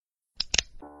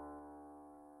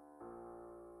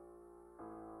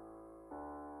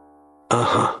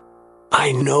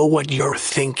I know what you're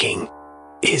thinking.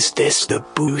 Is this the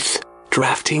booth,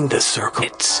 drafting the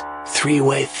circuits,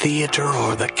 three-way theater,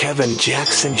 or the Kevin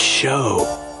Jackson show?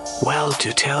 Well,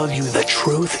 to tell you the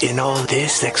truth, in all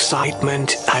this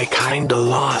excitement, I kinda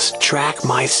lost track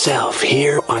myself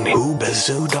here on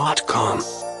Whobazoo.com.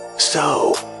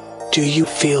 So, do you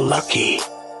feel lucky,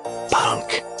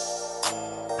 punk?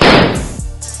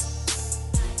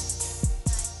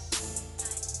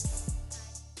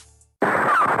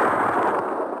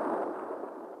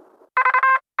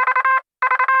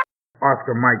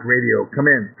 Oscar Mike Radio. Come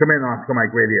in, Oscar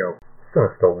Mike Radio.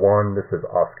 Sinister One, this is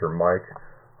Oscar Mike.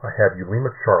 I have you,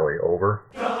 Lima Charlie, over.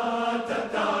 From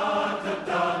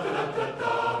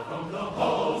the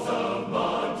halls of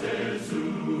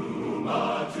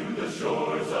Montezuma to the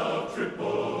shores of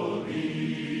Tripoli,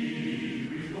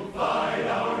 we will fight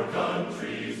our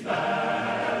country's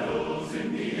battles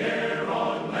in the air,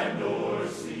 on land or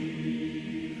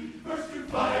sea. First to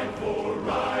fight for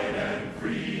right and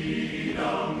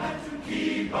freedom, and to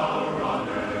keep our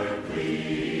honor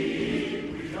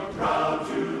clean. We are proud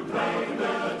to claim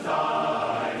the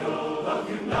title of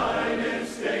United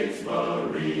States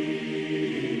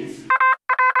Marines.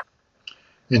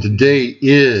 And today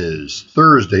is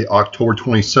Thursday, October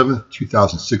 27th,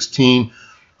 2016.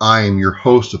 I am your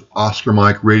host of Oscar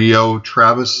Mike Radio,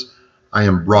 Travis. I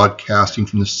am broadcasting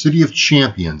from the City of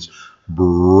Champions,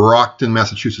 Brockton,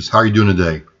 Massachusetts. How are you doing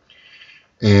today?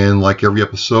 And like every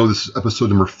episode, this is episode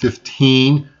number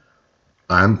 15.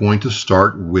 I'm going to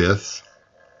start with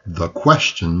the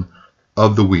question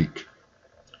of the week.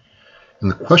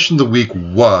 And the question of the week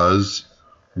was,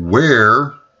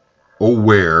 where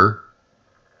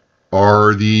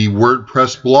are the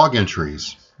WordPress blog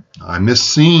entries? I miss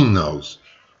seeing those.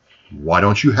 Why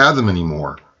don't you have them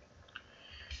anymore?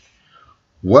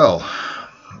 Well,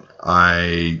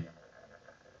 I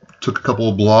took a couple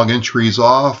of blog entries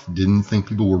off, didn't think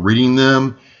people were reading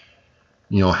them.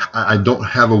 You know, I don't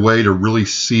have a way to really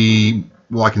see,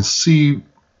 well, I can see,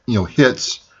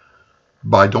 hits,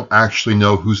 but I don't actually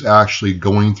know who's actually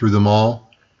going through them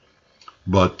all.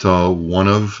 But one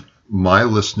of my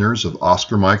listeners of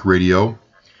Oscar Mike Radio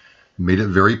made it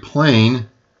very plain,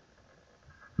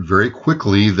 very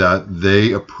quickly, that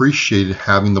they appreciated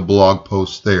having the blog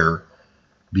post there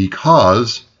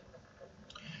because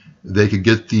they could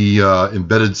get the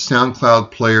embedded SoundCloud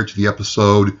player to the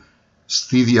episode,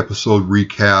 see the episode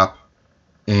recap,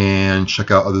 and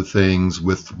check out other things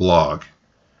with the blog.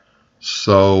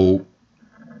 So,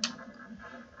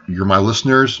 you're my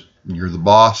listeners, you're the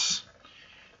boss,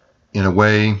 in a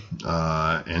way,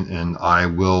 and I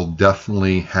will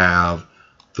definitely have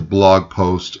the blog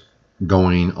post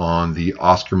going on the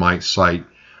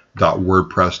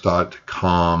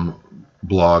oscarmikesite.wordpress.com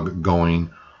blog going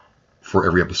for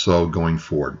every episode going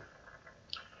forward.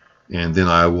 And then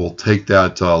I will take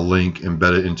that link,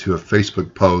 embed it into a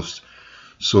Facebook post.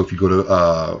 So if you go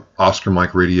to Oscar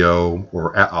Mike Radio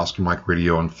or at Oscar Mike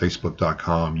Radio on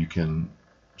Facebook.com, you can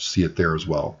see it there as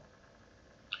well.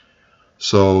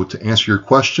 So to answer your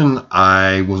question,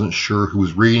 I wasn't sure who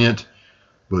was reading it,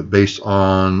 but based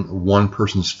on one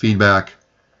person's feedback,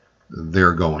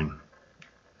 they're going.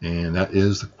 And that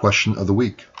is the question of the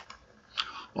week.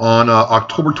 On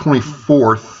October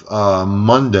 24th,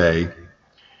 Monday,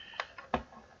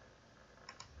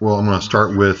 well, I'm going to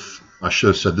start with, I should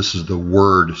have said this is the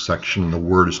word section. The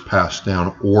word is passed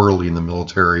down orally in the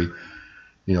military.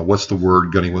 What's the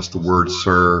word, Gunny? What's the word,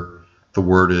 sir? The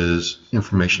word is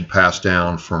information passed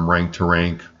down from rank to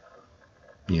rank,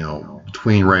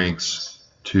 between ranks,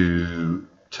 to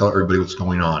tell everybody what's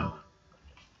going on.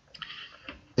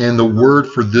 And the word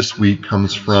for this week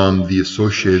comes from the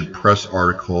Associated Press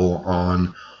article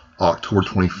on October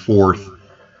 24th,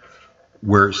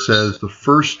 where it says the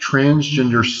first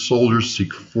transgender soldiers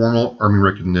seek formal Army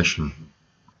recognition.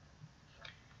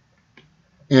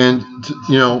 And,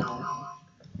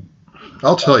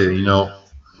 I'll tell you,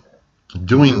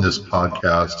 doing this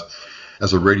podcast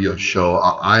as a radio show,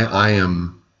 I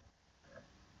am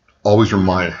always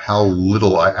reminded how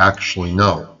little I actually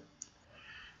know.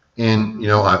 And,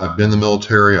 I've been in the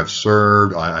military, I've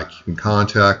served, I keep in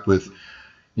contact with,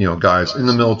 guys in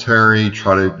the military,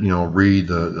 try to, read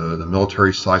the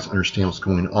military sites, understand what's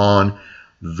going on.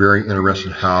 Very interested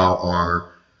in how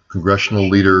our congressional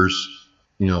leaders,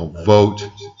 vote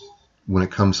when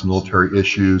it comes to military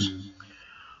issues.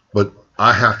 But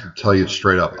I have to tell you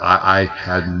straight up, I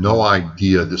had no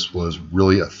idea this was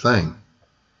really a thing.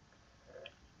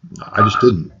 I just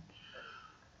didn't.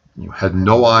 Had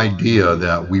no idea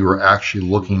that we were actually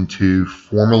looking to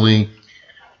formally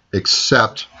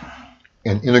accept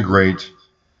and integrate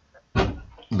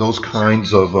those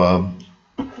kinds of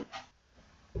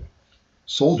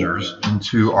soldiers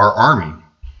into our Army,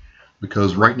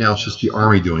 because right now it's just the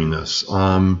Army doing this.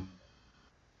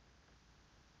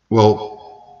 Well,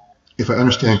 if I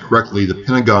understand correctly, the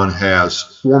Pentagon has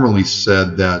formally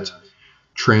said that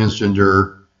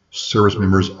transgender service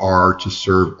members are to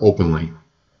serve openly.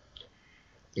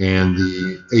 And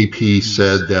the AP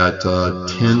said that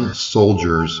 10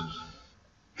 soldiers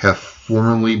have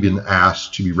formally been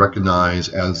asked to be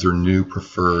recognized as their new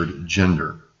preferred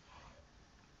gender.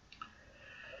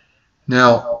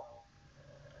 Now,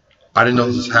 I didn't know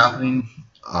this was happening.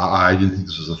 I didn't think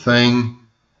this was a thing.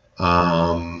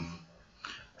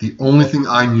 The only thing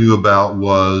I knew about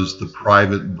was the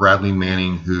Private Bradley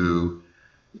Manning who,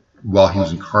 while he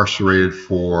was incarcerated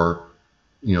for,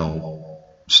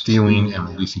 stealing and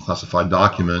releasing classified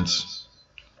documents,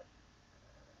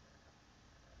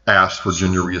 asked for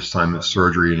gender reassignment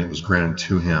surgery, and it was granted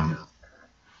to him.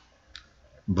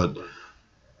 But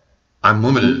I'm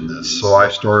limited in this, so I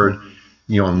started,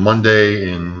 on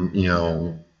Monday and,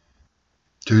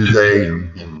 Tuesday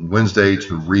and Wednesday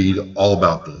to read all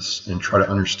about this and try to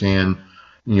understand,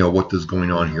 what is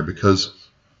going on here. Because,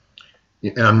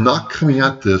 and I'm not coming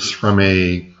at this from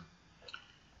a,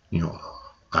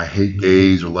 I hate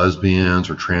gays or lesbians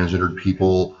or transgendered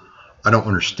people. I don't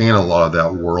understand a lot of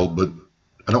that world, but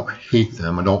I don't hate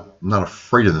them. I'm not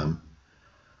afraid of them.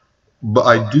 But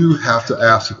I do have to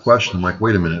ask the question, like,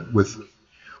 wait a minute, with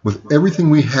everything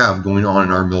we have going on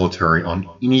in our military on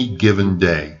any given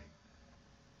day,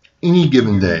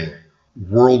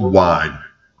 worldwide,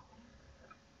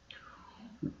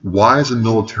 why is the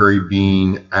military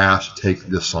being asked to take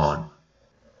this on?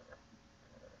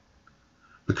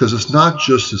 Because it's not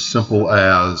just as simple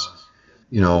as,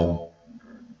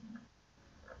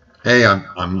 hey,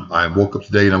 I woke up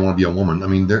today and I want to be a woman. I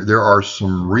mean, there are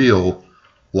some real,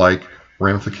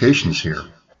 ramifications here.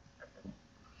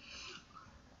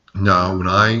 Now, when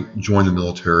I joined the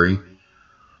military,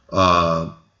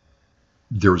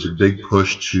 there was a big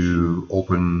push to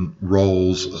open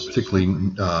roles, particularly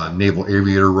naval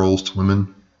aviator roles, to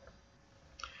women.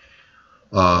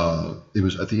 It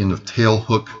was at the end of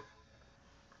Tailhook,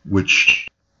 which,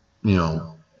 that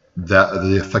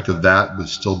the effect of that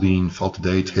was still being felt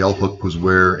today. Tailhook was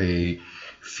where a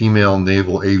female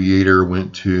naval aviator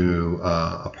went to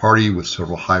a party with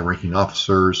several high-ranking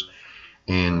officers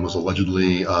and was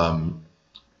allegedly,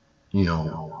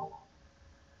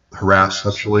 harassed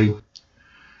sexually.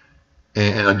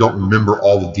 And I don't remember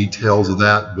all the details of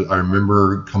that, but I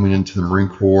remember coming into the Marine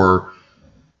Corps,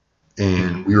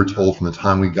 and we were told from the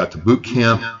time we got to boot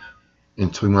camp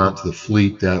until we went out to the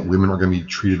fleet that women are going to be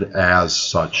treated as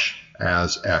such,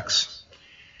 as X,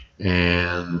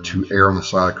 and to err on the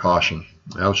side of caution.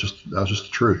 That was just the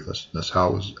truth. That's how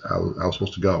it was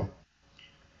supposed to go.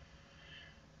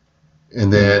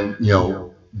 And then,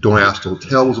 Don't Ask, Don't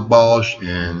Tell was abolished,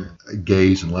 and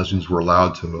gays and lesbians were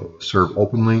allowed to serve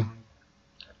openly.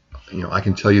 I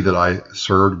can tell you that I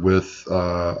served with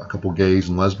a couple gays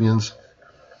and lesbians,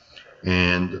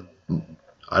 and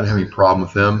I didn't have any problem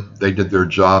with them. They did their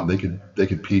job. They could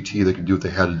PT. They could do what they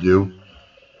had to do.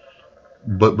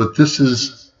 But this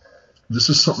is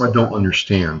something I don't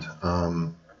understand.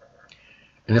 And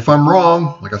if I'm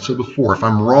wrong, like I said before, if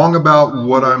I'm wrong about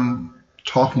what I'm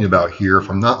talking about here, if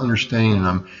I'm not understanding and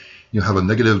I'm have a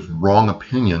negative, wrong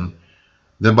opinion,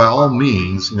 then by all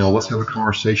means, let's have a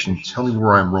conversation. Tell me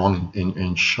where I'm wrong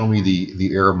and show me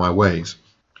the error of my ways.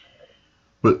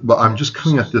 But I'm just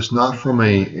coming at this not from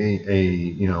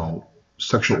a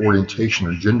sexual orientation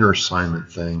or gender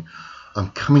assignment thing.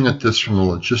 I'm coming at this from a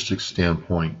logistics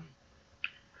standpoint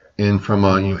and from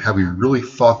a have we really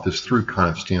thought this through kind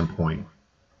of standpoint.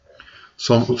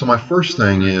 So my first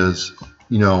thing is,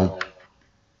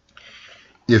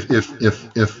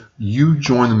 if you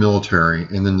join the military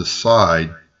and then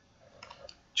decide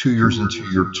 2 years into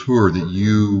your tour that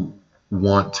you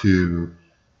want to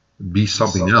be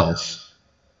something else,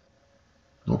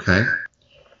 okay?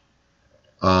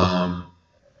 And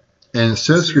it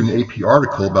says here in the AP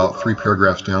article, about 4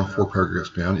 paragraphs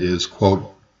down, is,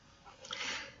 quote,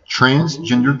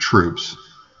 transgender troops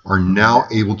are now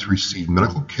able to receive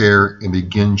medical care and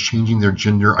begin changing their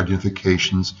gender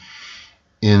identifications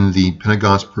in the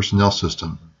Pentagon's personnel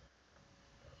system.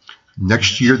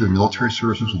 Next year, the military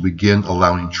services will begin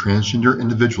allowing transgender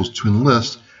individuals to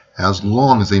enlist as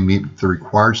long as they meet the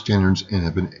required standards and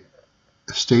have been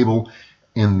stable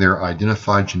in their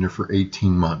identified gender for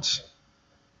 18 months.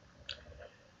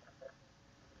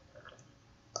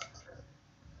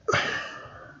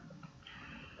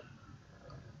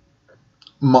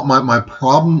 My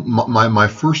problem, my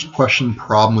first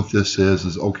problem with this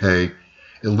is okay,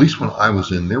 at least when I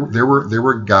was in, there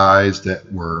were guys that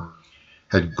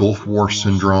had Gulf War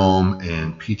syndrome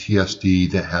and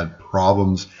PTSD that had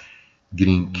problems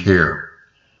getting care.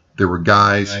 There were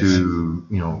guys who,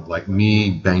 like me,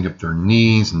 banged up their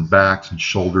knees and backs and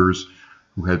shoulders,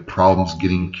 who had problems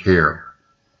getting care.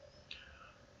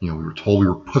 We were told we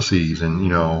were pussies and,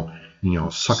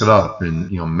 suck it up and,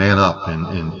 man up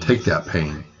and take that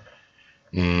pain.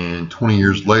 And 20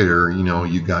 years later,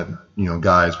 you got,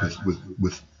 guys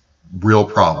with real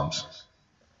problems,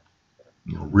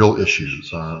 real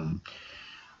issues.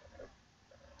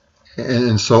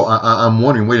 And so I'm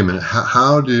wondering, wait a minute,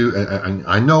 how do,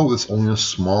 I know it's only a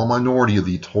small minority of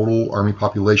the total Army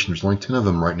population, there's only 10 of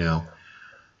them right now,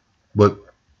 but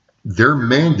they're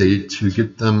mandated to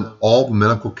get them all the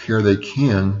medical care they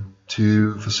can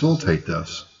to facilitate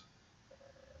this.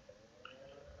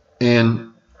 And,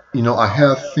 I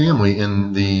have family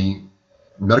in the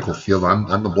medical field.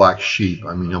 I'm the black sheep.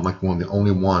 I'm like the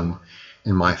only one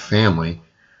in my family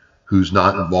who's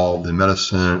not involved in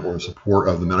medicine or support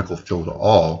of the medical field at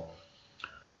all,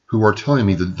 who are telling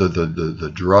me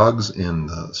the drugs and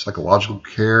the psychological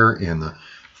care and the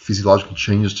physiological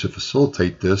changes to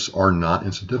facilitate this are not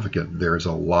insignificant. There's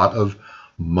a lot of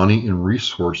money and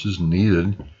resources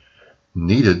needed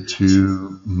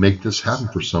to make this happen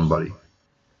for somebody.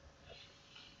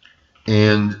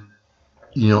 And,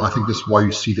 I think that's why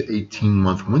you see the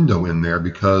 18-month window in there,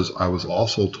 because I was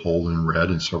also told and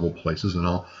read in several places, and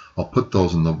I'll put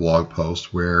those in the blog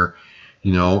post, where,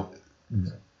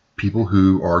 people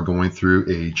who are going through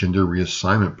a gender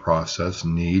reassignment process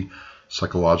need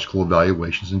psychological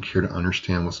evaluations and care to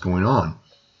understand what's going on.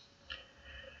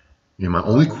 My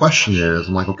only question is,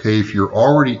 I'm like, okay, if you're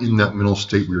already in that mental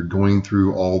state where you're going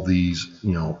through all these,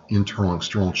 internal and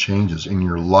external changes in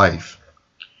your life,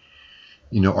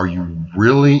 are you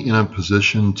really in a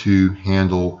position to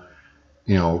handle,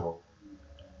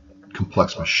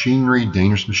 complex machinery,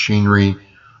 dangerous machinery,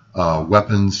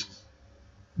 weapons,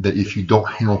 that if you don't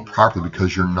handle properly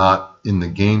because you're not in the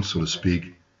game, so to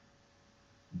speak,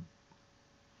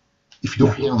 if you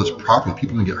don't handle this properly,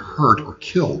 people can get hurt or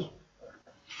killed.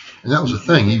 And that was the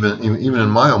thing. Even in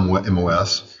my own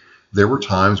MOS, there were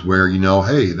times where,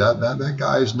 hey, that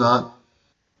guy's not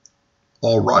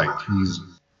all right.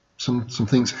 Some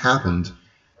things happened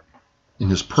in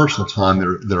his personal time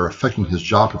that are affecting his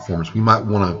job performance. We might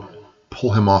want to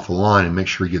pull him off the line and make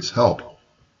sure he gets help.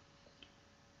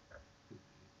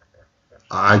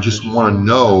 I just want to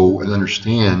know and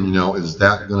understand, is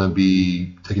that going to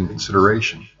be taken into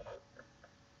consideration?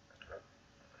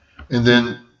 And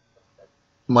then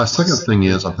my second thing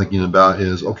I'm thinking about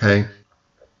is, okay,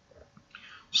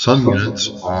 some units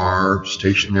are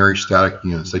stationary, static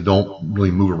units. They don't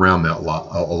really move around a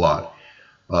lot.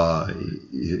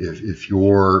 If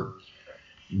you're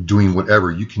doing whatever,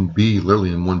 you can be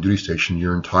literally in one duty station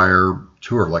your entire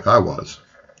tour, like I was.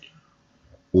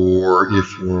 Or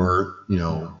if you're,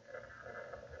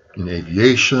 in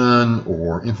aviation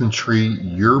or infantry,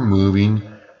 you're moving,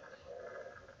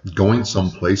 going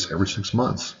someplace every 6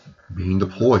 months, being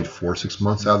deployed 4 or 6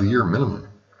 months out of the year minimum.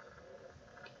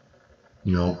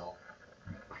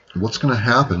 What's going to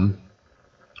happen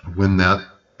when that,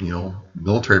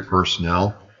 military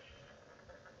personnel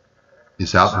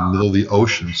is out in the middle of the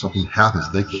ocean, something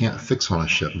happens they can't fix on a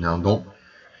ship? Now,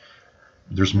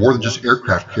 there's more than just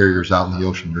aircraft carriers out in the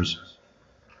ocean. There's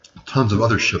tons of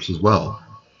other ships as well.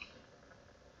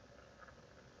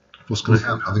 What's going to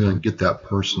happen? How are they going to get that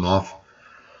person off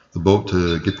the boat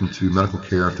to get them to medical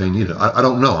care if they need it? I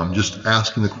don't know. I'm just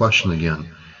asking the question again.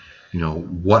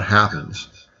 What happens?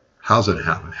 How's it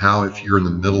happen? How, if you're in the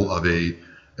middle of a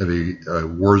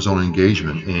war zone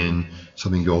engagement and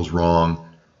something goes wrong,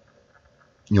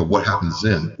 what happens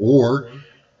then? Or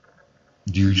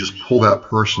do you just pull that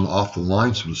person off the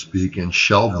line, so to speak, and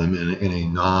shelve them in a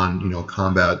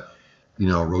non-combat,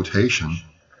 rotation,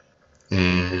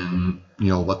 and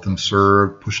let them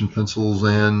serve pushing pencils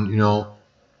and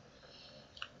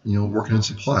working in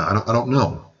supply? I don't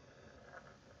know,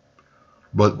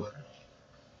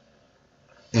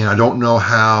 and I don't know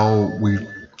how we've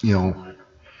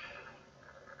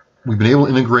been able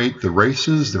to integrate the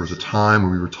races. There was a time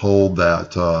when we were told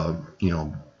that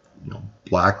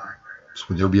blacks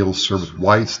would never be able to serve with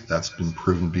whites. That's been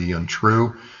proven to be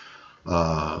untrue.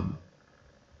 When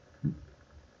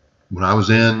I was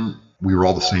in, we were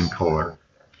all the same color.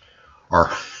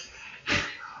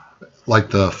 Like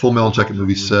the Full Metal Jacket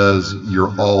movie says,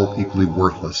 you're all equally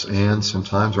worthless. And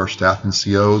sometimes our staff and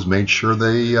COs made sure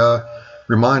they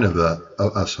remind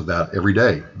us of that every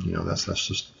day. That's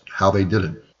just how they did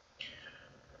it.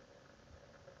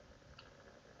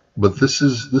 But this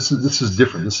is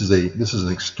different. This is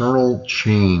an external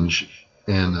change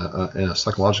and a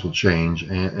psychological change,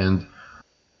 and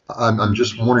I'm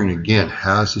just wondering again,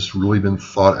 has this really been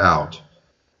thought out?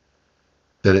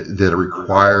 That it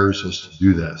requires us to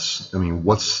do this. I mean,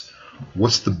 what's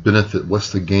the benefit?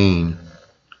 What's the gain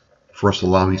for us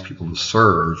allowing these people to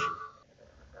serve?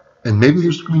 And maybe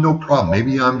there's going to be no problem.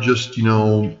 Maybe I'm just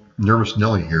nervous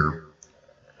Nelly here.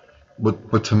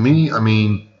 But to me, I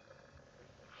mean,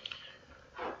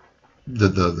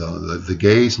 the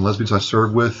gays and lesbians I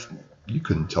served with, you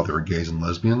couldn't tell they were gays and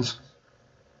lesbians.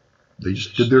 They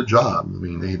just did their job. I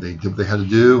mean, they did what they had to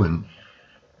do, and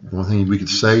the only thing we could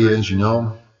say is, he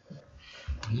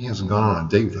hasn't gone on a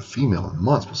date with a female in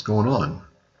months. What's going on?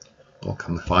 Well,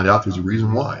 come to find out, there's a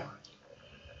reason why.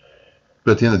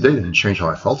 But at the end of the day, it didn't change how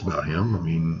I felt about him. I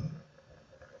mean,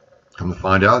 come to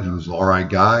find out, he was an all right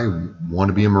guy,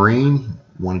 wanted to be a Marine,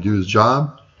 wanted to do his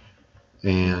job,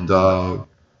 and,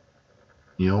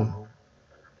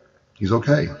 he's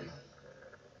okay.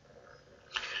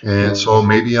 And so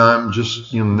maybe I'm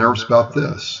just, nervous about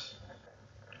this.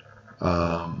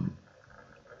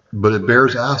 But it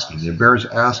bears asking. It bears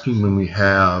asking when we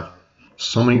have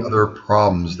so many other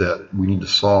problems that we need to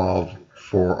solve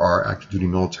for our active duty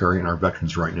military and our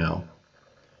veterans right now.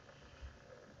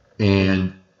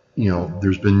 And,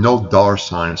 there's been no dollar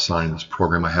sign assigned to this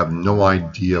program. I have no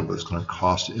idea what it's going to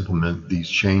cost to implement these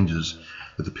changes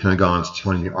that the Pentagon is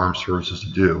telling the armed services to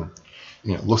do.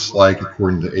 And it looks like,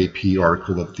 according to the AP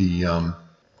article, that the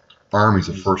Army's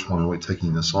the first one really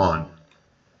taking this on.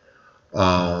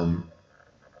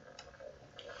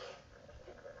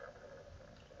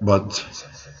 But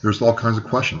there's all kinds of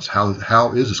questions.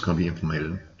 How is this going to be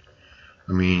implemented?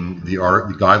 I mean, the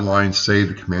guidelines say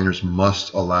the commanders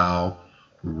must allow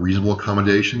reasonable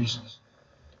accommodations,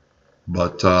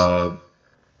 but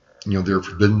they're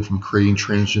forbidden from creating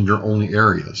transgender-only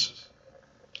areas.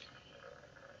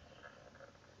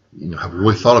 Have we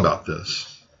really thought about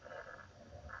this?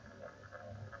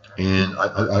 And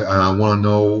I want to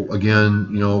know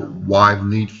again, why the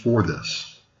need for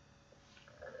this.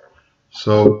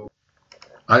 So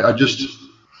I'm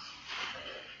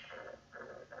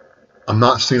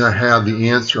not saying I have the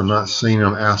answer. I'm not saying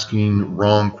I'm asking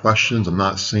wrong questions. I'm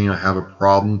not saying I have a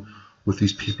problem with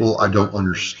these people. I don't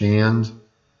understand,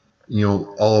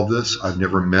 all of this. I've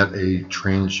never met a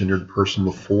transgendered person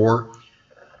before.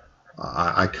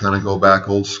 I kind of go back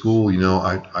old school.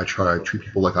 I try to treat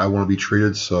people like I want to be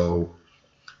treated, so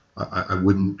I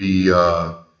wouldn't be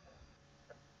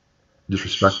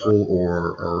disrespectful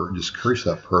or discourage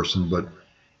that person. But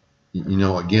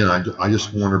again, I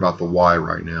just wonder about the why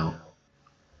right now,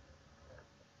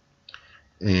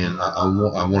 and I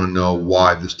want to know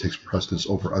why this takes precedence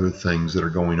over other things that are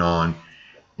going on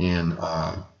in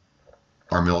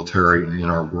our military and in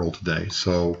our world today.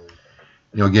 So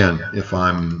again, if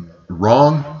I'm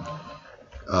wrong,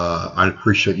 I'd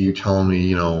appreciate you telling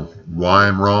me why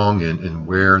I'm wrong and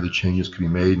where the changes could be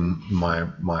made in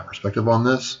my perspective on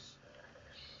this.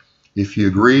 If you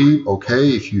agree, okay.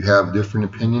 If you have a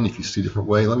different opinion, if you see a different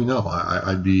way, let me know.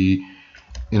 I'd be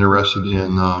interested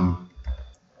in,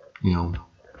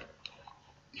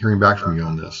 hearing back from you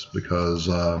on this, because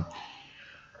I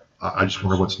just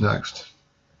wonder what's next.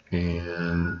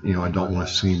 And, I don't want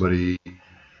to see anybody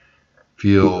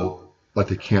feel like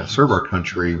they can't serve our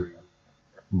country,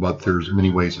 but there's many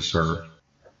ways to serve.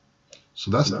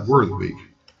 So that's the word of the week.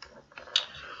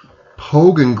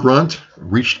 Pogue and Grunt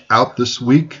reached out this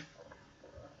week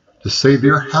to say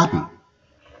they're happy.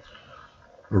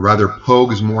 Or rather,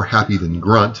 Pogue is more happy than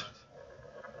Grunt.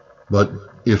 But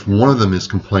if one of them is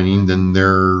complaining, then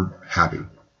they're happy.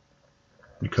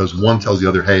 Because one tells the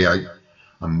other, hey,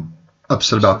 I'm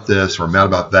upset about this or mad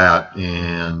about that,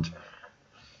 and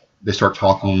they start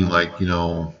talking like,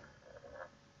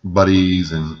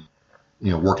 buddies and,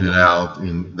 working it out,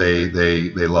 and they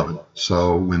love it.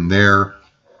 So when they're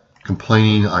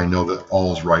complaining, I know that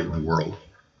all is right in the world.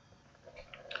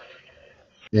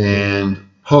 And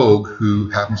Pogue, who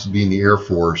happens to be in the Air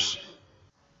Force,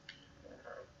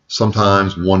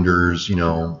 sometimes wonders,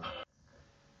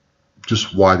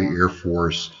 just why the Air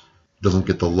Force doesn't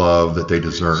get the love that they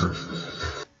deserve.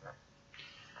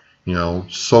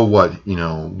 So what?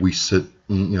 We sit,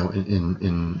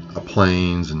 in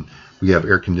planes, and we have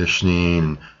air conditioning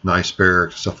and nice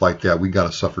barracks, stuff like that. We got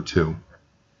to suffer too.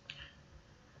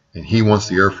 And he wants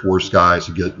the Air Force guys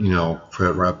to get,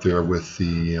 right up there with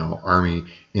the, Army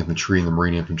infantry and the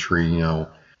Marine infantry.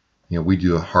 We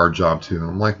do a hard job too. And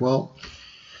I'm like, well,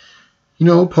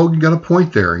 Pogue, you got a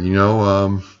point there.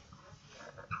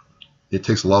 It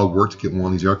takes a lot of work to get one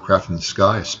of these aircraft in the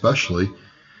sky, especially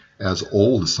as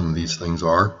old as some of these things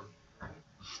are.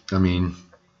 I mean,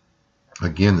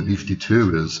 again, the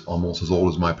B-52 is almost as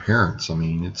old as my parents. I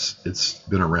mean, it's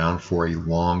been around for a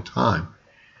long time.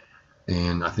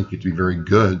 And I think it'd be very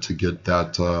good to get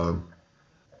that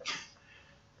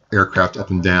aircraft up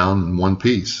and down in one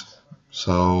piece.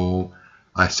 So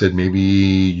I said, maybe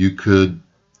you could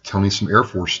tell me some Air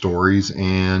Force stories,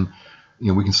 and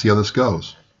we can see how this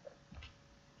goes.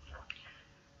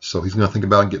 So he's going to think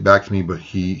about it and get back to me, but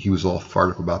he was all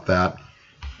fired up about that,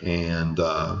 and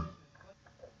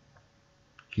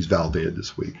he's validated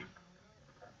this week.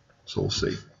 So we'll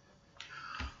see.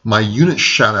 My unit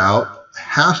shout out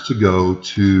has to go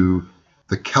to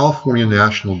the California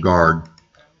National Guard,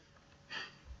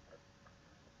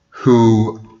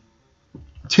 who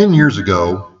 10 years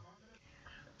ago,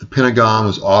 the Pentagon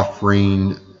was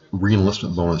offering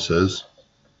re-enlistment bonuses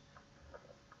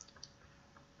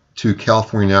to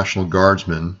California National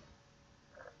Guardsmen,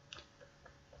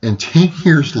 and 10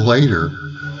 years later,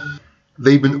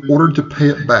 they've been ordered to pay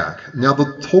it back. Now,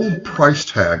 the total price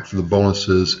tag for the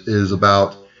bonuses is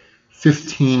about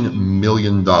 $15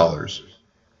 million.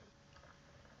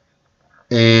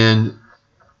 And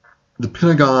the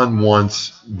Pentagon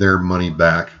wants their money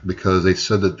back because they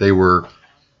said that they were,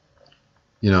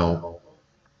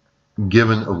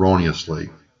 given erroneously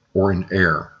or in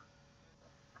error.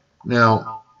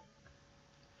 Now,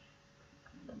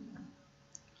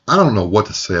 I don't know what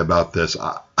to say about this.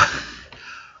 I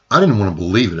didn't want to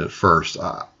believe it at first.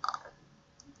 I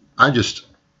just,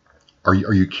 are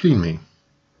you kidding me?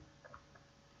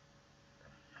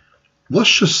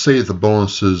 Let's just say that the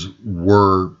bonuses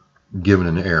were given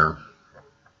in error.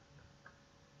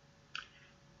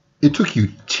 It took you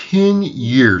 10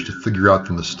 years to figure out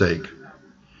the mistake.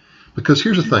 Because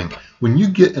here's the thing, when you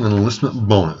get an enlistment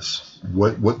bonus,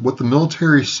 what the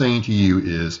military is saying to you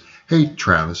is, hey,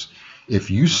 Travis, if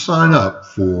you sign up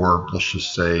for, let's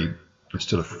just say,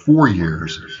 instead of 4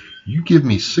 years, you give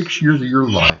me 6 years of your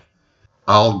life,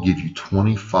 I'll give you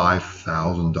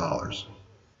 $25,000.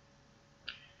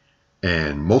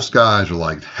 And most guys are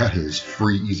like, that is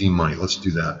free, easy money. Let's do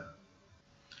that.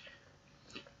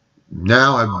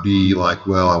 Now I'd be like,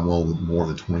 well, I want more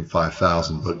than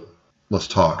 25,000, but let's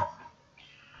talk.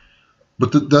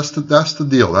 But that's the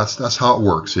deal. That's how it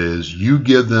works. Is you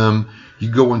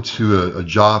go into a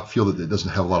job field that doesn't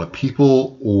have a lot of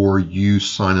people, or you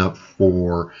sign up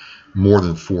for more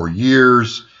than 4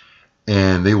 years,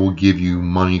 and they will give you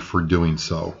money for doing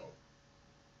so.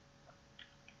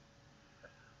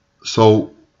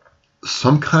 So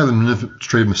some kind of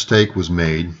administrative mistake was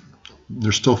made.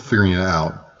 They're still figuring it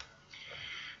out.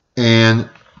 And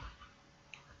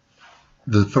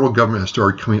the federal government has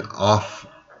started coming off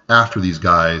after these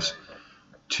guys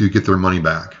to get their money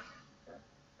back.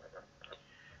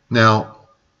 Now,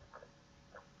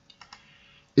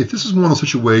 if this is one of those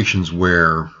situations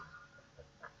where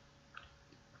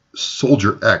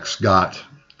Soldier X got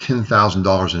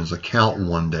 $10,000 in his account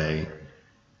one day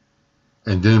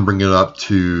and didn't bring it up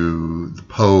to the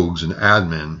Pogues and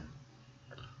admin,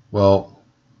 well,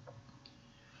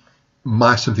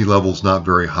 my sympathy level is not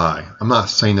very high. I'm not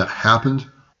saying that happened.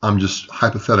 I'm just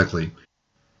hypothetically.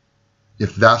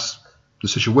 If that's the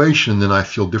situation, then I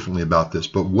feel differently about this.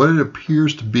 But what it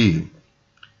appears to be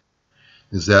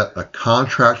is that a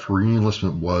contract for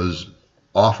re-enlistment was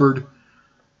offered,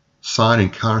 signed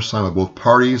and countersigned by both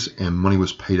parties, and money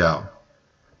was paid out.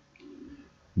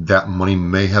 That money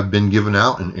may have been given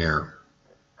out in error.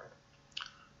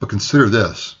 But consider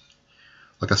this.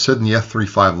 Like I said in the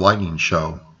F-35 Lightning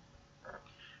show,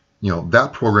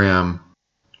 that program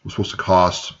was supposed to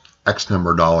cost X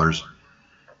number of dollars.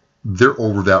 They're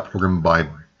over that program by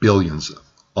billions,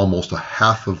 almost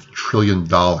 $500 billion.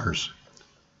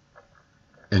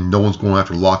 And no one's going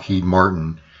after Lockheed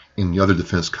Martin and the other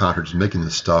defense contractors making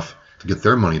this stuff to get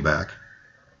their money back.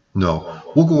 No,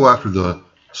 we'll go after the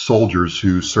soldiers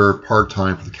who serve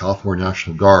part-time for the California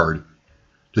National Guard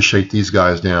to shake these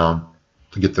guys down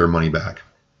to get their money back.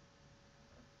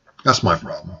 That's my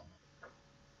problem.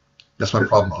 That's my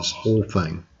problem with this whole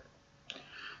thing.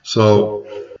 So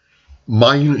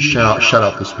my unit shout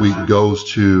out this week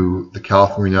goes to the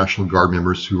California National Guard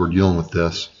members who are dealing with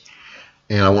this.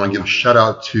 And I want to give a shout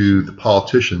out to the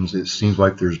politicians. It seems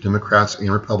like there's Democrats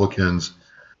and Republicans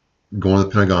going to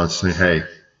the Pentagon saying, hey,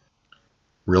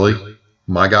 really?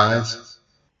 My guys?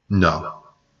 No,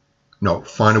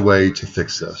 find a way to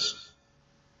fix this.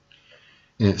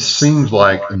 And it seems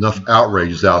like enough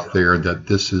outrage is out there that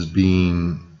this is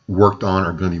being worked on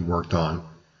or going to be worked on.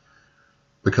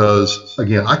 Because,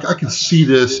 again, I could see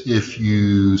this if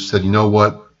you said, you know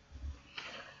what,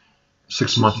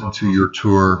 6 months into your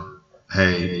tour,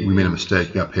 hey, we made a mistake,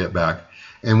 you got to pay it back.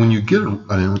 And when you get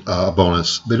a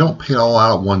bonus, they don't pay it all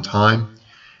out at one time.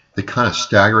 They kind of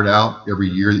stagger it out every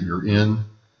year that you're in.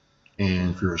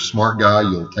 And if you're a smart guy,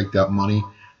 you'll take that money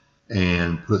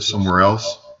and put it somewhere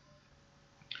else.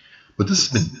 But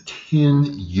this has been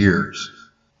 10 years.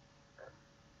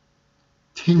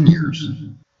 10 years. I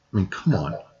mean, come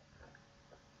on.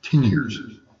 10 years.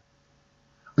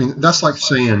 I mean, that's like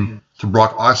saying to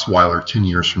Brock Osweiler 10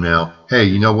 years from now, hey,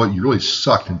 you know what? You really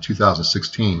sucked in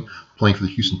 2016 playing for the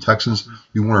Houston Texans.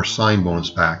 We want our sign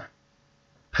bonus back.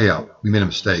 Payout. We made a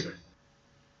mistake.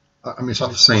 I mean, it's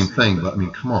not the same thing, but I mean,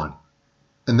 come on.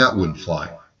 And that wouldn't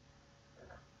fly.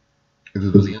 If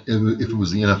it was the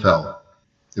NFL,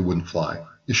 it wouldn't fly.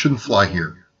 It shouldn't fly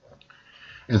here.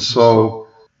 And so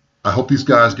I hope these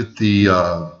guys get the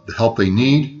help they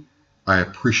need. I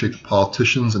appreciate the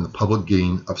politicians and the public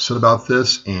getting upset about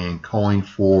this and calling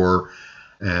for,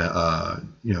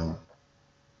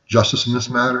 justice in this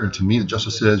matter. And to me, the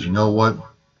justice is, you know what?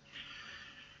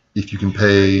 If you can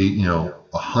pay,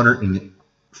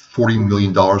 $140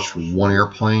 million for one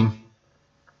airplane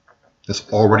that's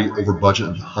already over budget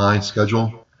and behind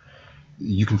schedule,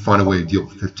 you can find a way to deal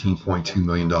with $15.2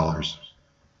 million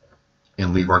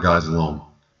and leave our guys alone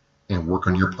and work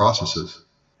on your processes.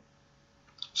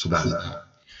 So that's that.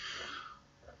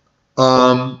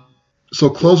 So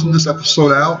closing this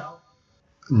episode out,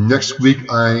 next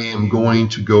week I am going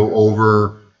to go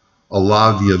over a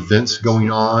lot of the events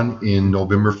going on in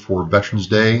November for Veterans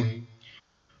Day.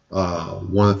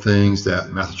 One of the things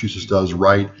that Massachusetts does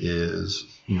right is,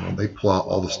 they pull out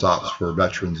all the stops for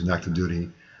veterans in active duty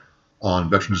on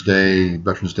Veterans Day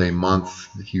month,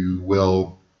 if you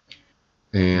will,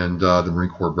 and the Marine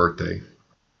Corps birthday.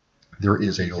 There are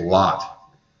a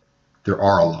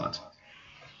lot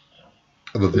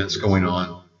of events going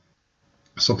on.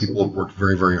 Some people have worked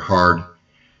very, very hard.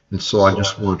 And so I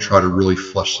just want to try to really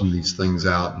flesh some of these things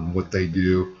out and what they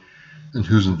do and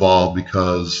who's involved,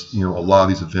 because, a lot of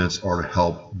these events are to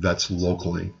help vets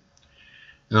locally.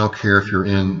 And I don't care if you're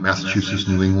in Massachusetts,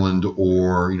 New England,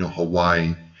 or,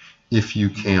 Hawaii. If you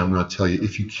can, I'm going to tell you,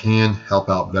 if you can help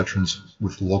out veterans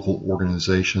with local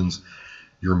organizations,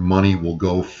 your money will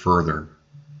go further.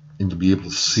 And to be able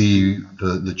to see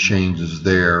the changes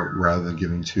there rather than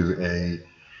giving to a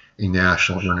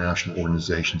national, international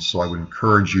organization. So I would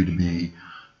encourage you to be,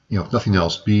 if nothing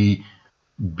else, be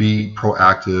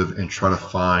proactive and try to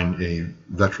find a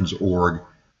veterans org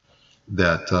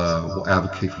that will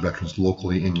advocate for veterans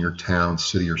locally in your town,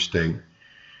 city, or state.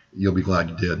 You'll be glad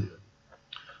you did.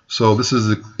 So this is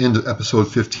the end of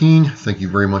episode 15. Thank you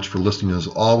very much for listening as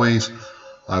always.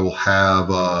 I will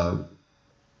have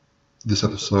this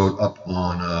episode up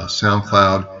on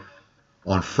SoundCloud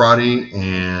on Friday,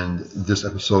 and this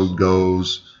episode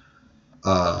goes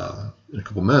in a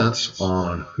couple minutes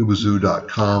on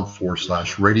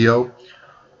whoobazoo.com/radio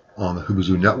on the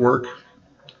Whoobazoo Network,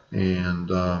 and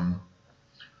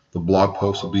the blog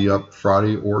post will be up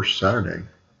Friday or Saturday.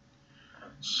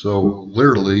 So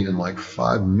literally in like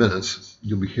 5 minutes,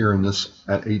 you'll be hearing this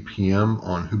at 8 p.m.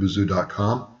 on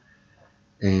whoobazoo.com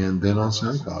and then on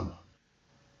SoundCloud.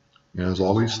 And as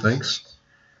always, thanks.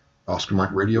 Oscar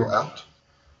Mike Radio out.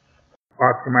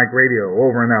 Oscar Mike Radio,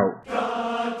 over and out.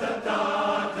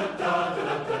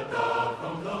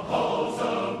 From the halls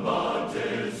of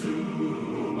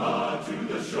Montezuma to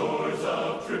the shores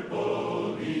of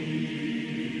Tripoli,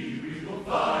 we will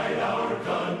fight our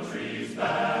country's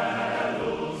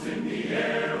battles in the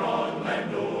air, on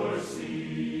land or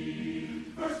sea.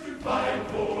 First to fight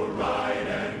for right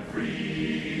and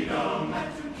freedom,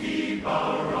 and to keep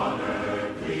our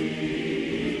honor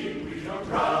clean. We are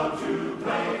proud to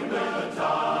claim the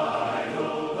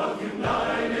title of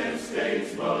United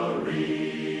States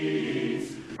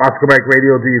Marines. Oscar Mike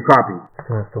Radio, do you copy?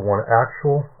 Sinister One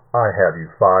Actual, I have you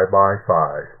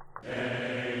 5x5.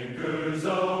 Anchors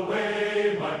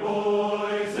away, my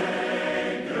boys,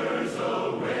 anchors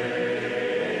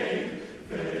away.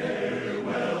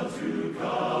 Farewell to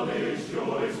college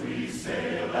joys, we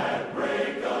sail at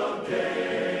break of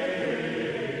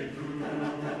day. Through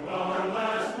our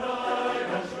last night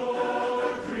on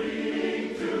shore,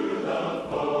 drink to the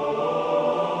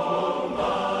foam,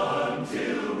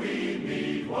 until we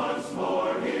meet once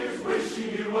more. Here's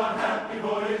wishing you a happy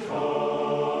voyage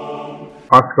home.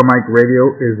 Oscar Mike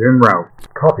Radio is en route.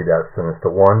 Copy that, Sinister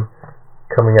One.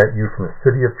 Coming at you from the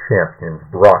City of Champions,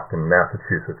 Brockton,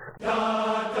 Massachusetts.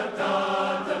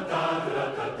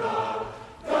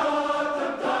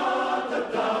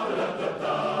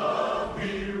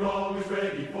 We're always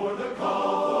ready for the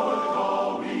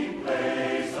call, we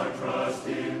place our trust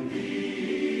in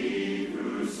thee.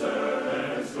 Through surf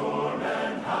and storm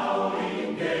and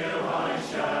howling gale, high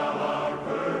shall our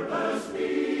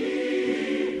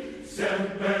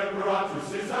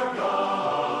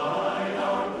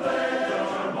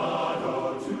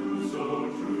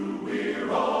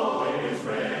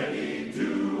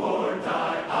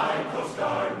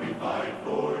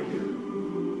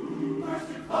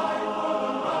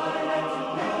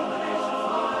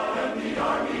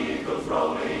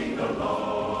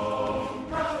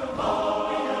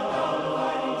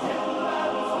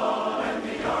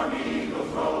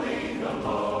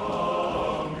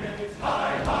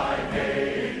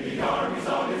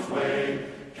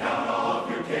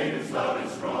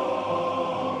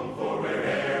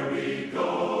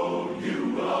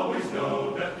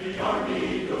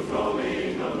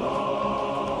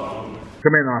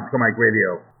Come in, Oscar Mike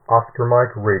Radio. Oscar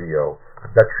Mike Radio,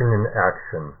 veteran in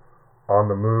action, on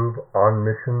the move, on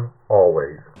mission,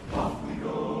 always. Off we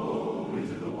go.